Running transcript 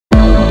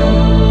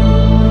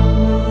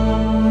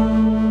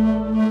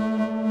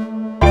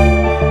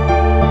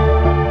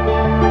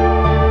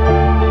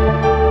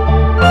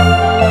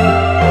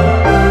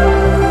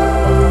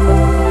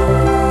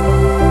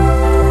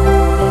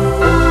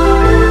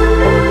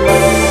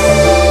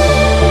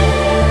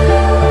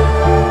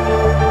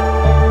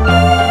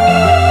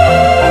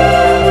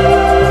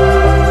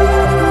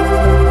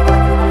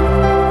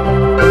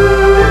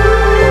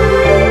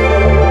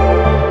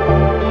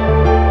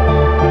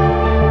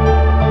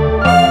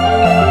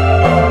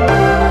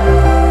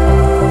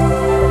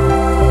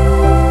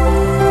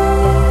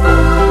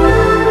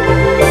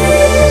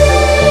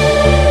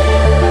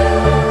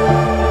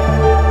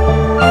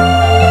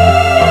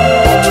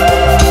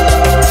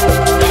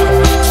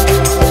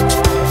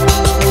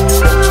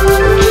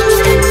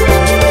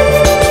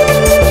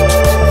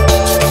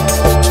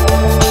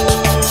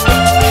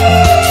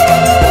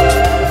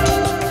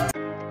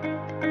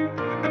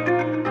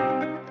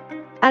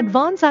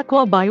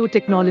Aqua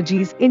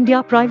Biotechnologies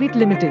India Private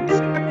Limited.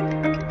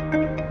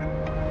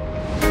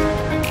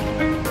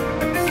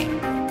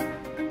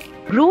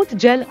 Growth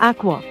Gel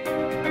Aqua.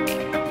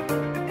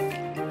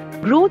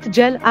 Growth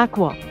Gel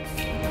Aqua.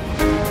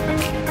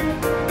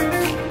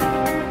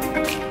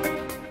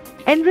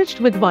 Enriched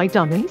with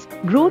vitamins,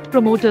 growth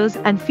promoters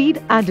and feed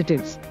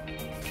additives.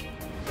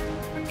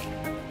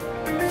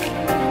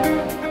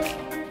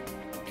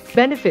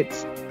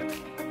 Benefits.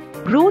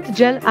 Growth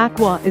Gel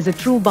Aqua is a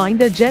true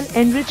binder gel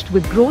enriched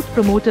with growth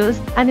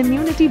promoters and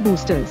immunity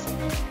boosters.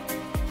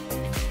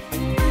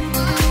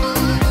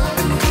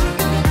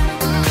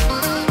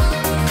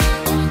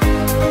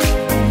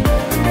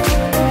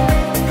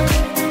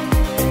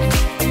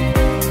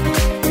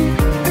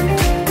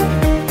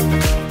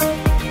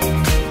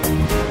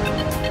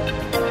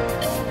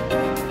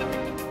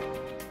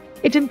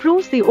 It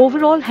improves the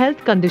overall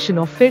health condition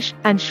of fish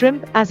and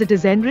shrimp as it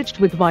is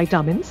enriched with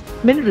vitamins,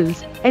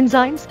 minerals,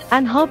 enzymes,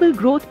 and herbal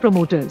growth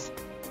promoters.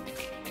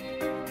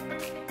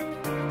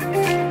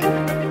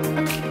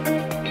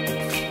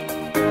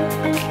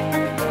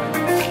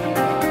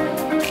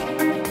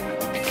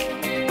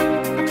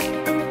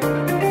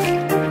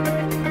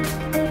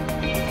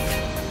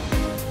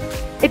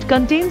 It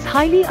contains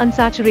highly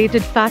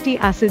unsaturated fatty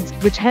acids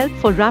which help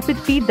for rapid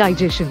feed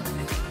digestion.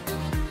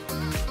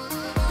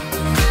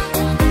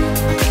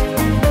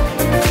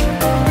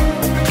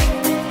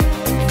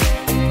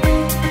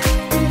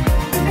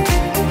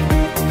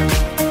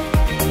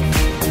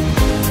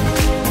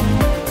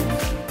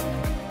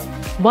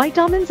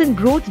 Vitamins in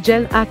Growth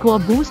Gel Aqua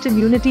boost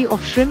immunity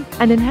of shrimp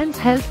and enhance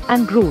health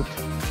and growth.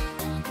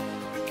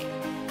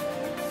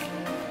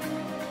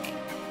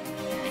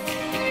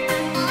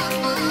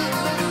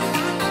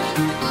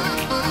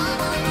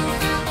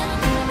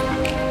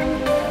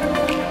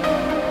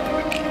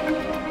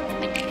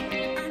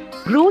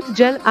 Growth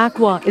Gel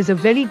Aqua is a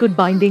very good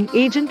binding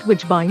agent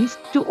which binds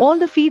to all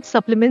the feed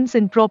supplements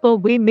in proper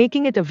way,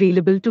 making it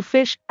available to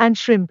fish and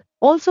shrimp,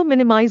 also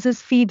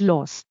minimizes feed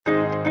loss.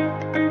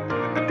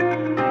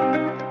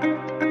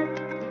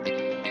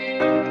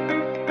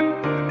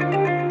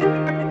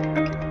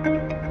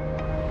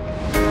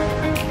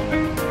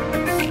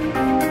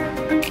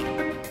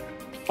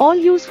 All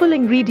useful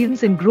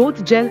ingredients in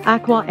Growth Gel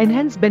Aqua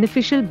enhance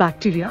beneficial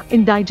bacteria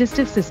in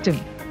digestive system.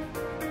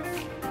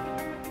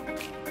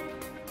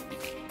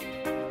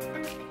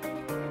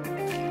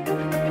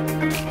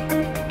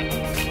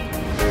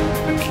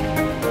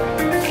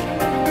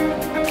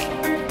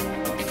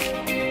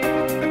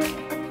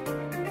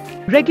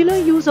 Regular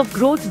use of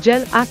Growth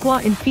Gel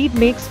Aqua in feed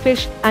makes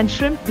fish and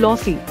shrimp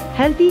glossy,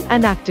 healthy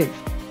and active.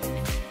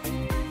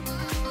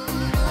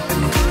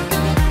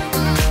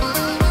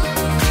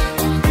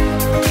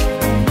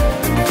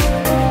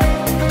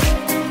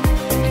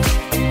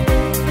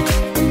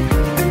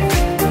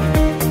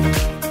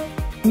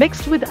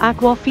 Mixed with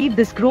aqua feed,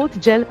 this Growth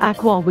Gel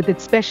Aqua with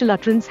its special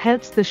utterance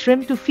helps the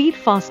shrimp to feed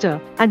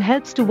faster and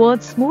helps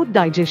towards smooth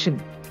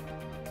digestion.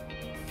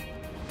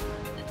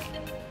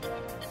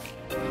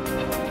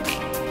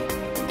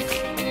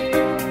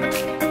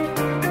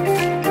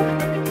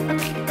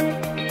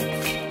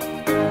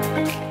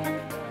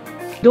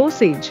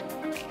 Dosage: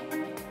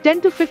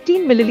 10 to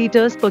 15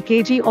 milliliters per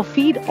kg of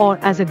feed or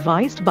as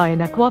advised by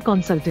an aqua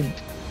consultant.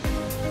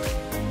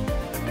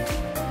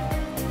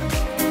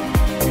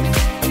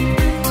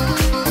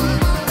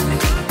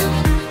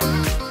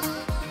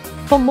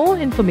 For more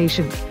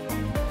information,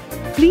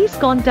 please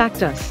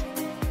contact us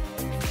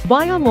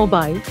via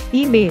mobile,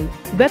 email,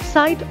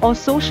 website or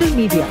social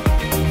media.